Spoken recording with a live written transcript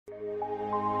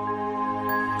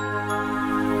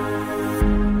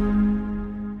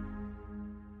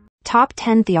Top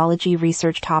 10 Theology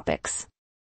Research Topics.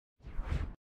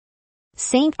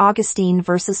 St. Augustine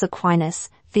versus Aquinas,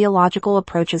 Theological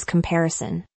Approaches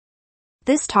Comparison.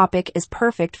 This topic is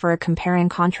perfect for a compare and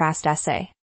contrast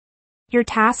essay. Your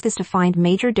task is to find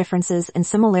major differences and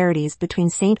similarities between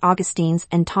St. Augustine's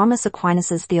and Thomas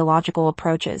Aquinas' theological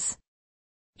approaches.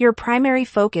 Your primary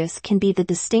focus can be the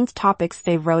distinct topics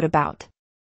they wrote about.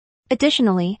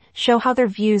 Additionally, show how their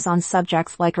views on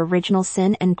subjects like original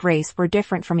sin and grace were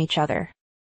different from each other.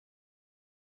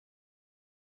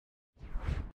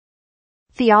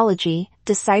 Theology,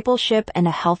 Discipleship and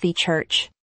a Healthy Church.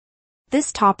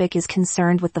 This topic is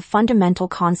concerned with the fundamental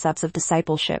concepts of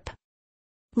discipleship.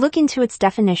 Look into its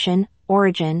definition,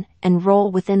 origin, and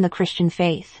role within the Christian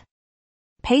faith.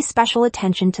 Pay special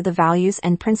attention to the values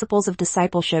and principles of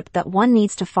discipleship that one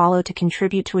needs to follow to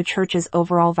contribute to a church's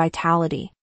overall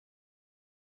vitality.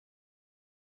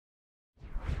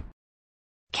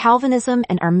 Calvinism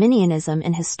and Arminianism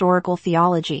in Historical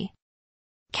Theology.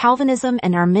 Calvinism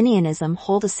and Arminianism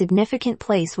hold a significant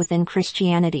place within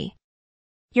Christianity.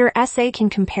 Your essay can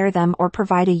compare them or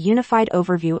provide a unified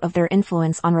overview of their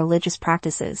influence on religious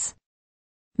practices.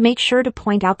 Make sure to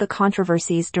point out the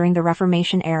controversies during the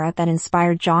Reformation era that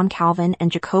inspired John Calvin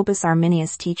and Jacobus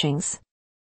Arminius' teachings.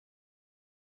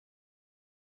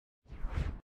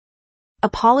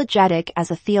 Apologetic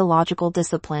as a theological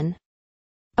discipline.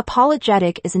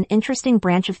 Apologetic is an interesting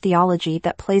branch of theology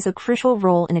that plays a crucial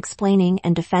role in explaining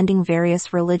and defending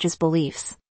various religious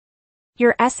beliefs.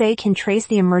 Your essay can trace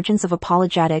the emergence of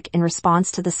apologetic in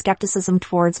response to the skepticism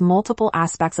towards multiple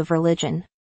aspects of religion.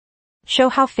 Show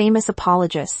how famous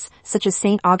apologists, such as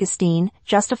St. Augustine,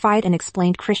 justified and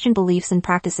explained Christian beliefs and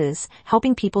practices,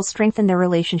 helping people strengthen their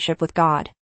relationship with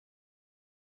God.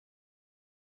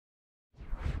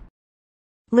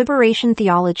 Liberation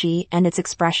theology and its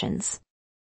expressions.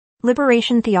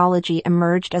 Liberation theology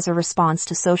emerged as a response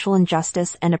to social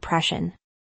injustice and oppression.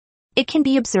 It can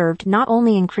be observed not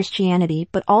only in Christianity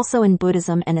but also in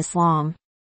Buddhism and Islam.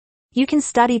 You can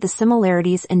study the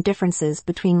similarities and differences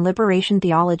between liberation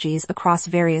theologies across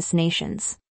various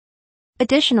nations.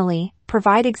 Additionally,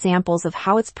 provide examples of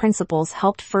how its principles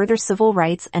helped further civil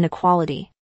rights and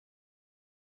equality.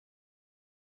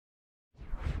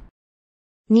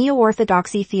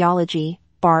 Neo-Orthodoxy theology,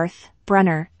 Barth,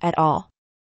 Brunner, et al.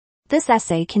 This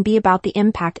essay can be about the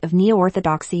impact of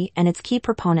Neo-Orthodoxy and its key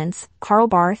proponents, Karl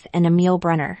Barth and Emil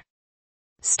Brunner.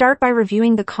 Start by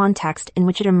reviewing the context in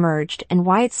which it emerged and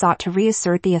why it sought to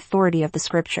reassert the authority of the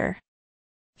Scripture.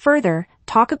 Further,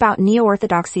 talk about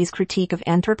Neo-Orthodoxy's critique of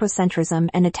anthropocentrism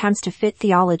and attempts to fit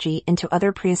theology into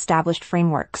other pre-established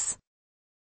frameworks.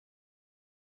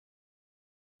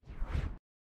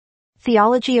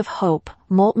 Theology of Hope,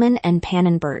 Moltmann and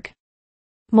Pannenberg.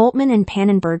 Moltmann and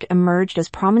Pannenberg emerged as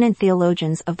prominent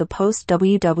theologians of the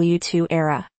post-WW2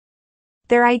 era.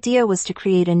 Their idea was to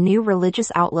create a new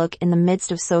religious outlook in the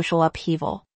midst of social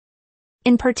upheaval.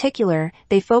 In particular,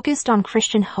 they focused on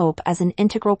Christian hope as an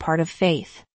integral part of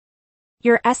faith.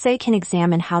 Your essay can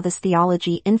examine how this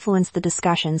theology influenced the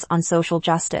discussions on social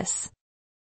justice.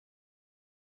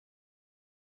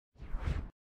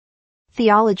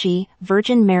 Theology,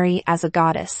 Virgin Mary as a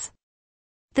Goddess.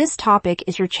 This topic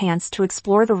is your chance to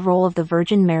explore the role of the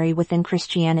Virgin Mary within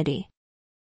Christianity.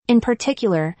 In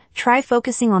particular, try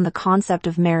focusing on the concept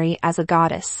of Mary as a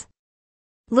goddess.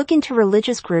 Look into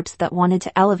religious groups that wanted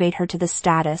to elevate her to this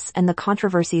status and the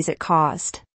controversies it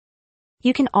caused.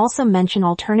 You can also mention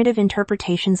alternative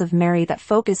interpretations of Mary that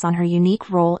focus on her unique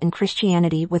role in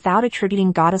Christianity without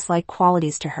attributing goddess-like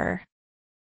qualities to her.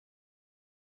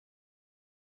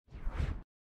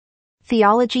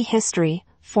 Theology history,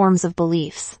 forms of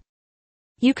beliefs.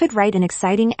 You could write an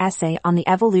exciting essay on the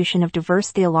evolution of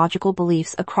diverse theological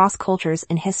beliefs across cultures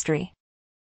in history.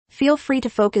 Feel free to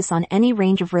focus on any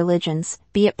range of religions,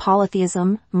 be it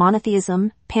polytheism,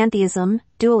 monotheism, pantheism,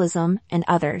 dualism, and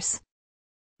others.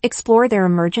 Explore their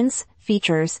emergence,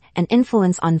 features, and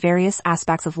influence on various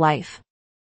aspects of life.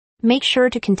 Make sure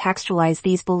to contextualize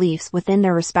these beliefs within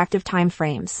their respective time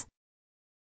frames.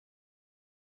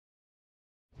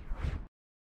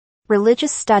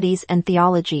 Religious studies and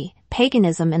theology,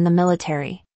 paganism in the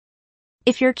military.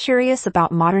 If you're curious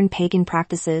about modern pagan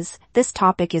practices, this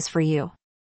topic is for you.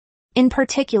 In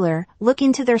particular, look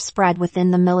into their spread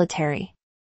within the military.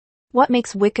 What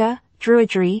makes Wicca,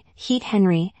 Druidry, Heath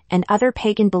Henry, and other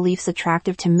pagan beliefs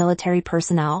attractive to military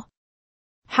personnel?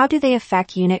 How do they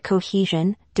affect unit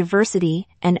cohesion, diversity,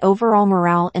 and overall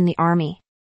morale in the Army?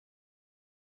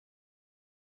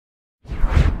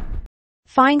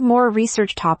 Find more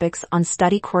research topics on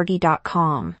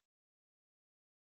studycorgi.com.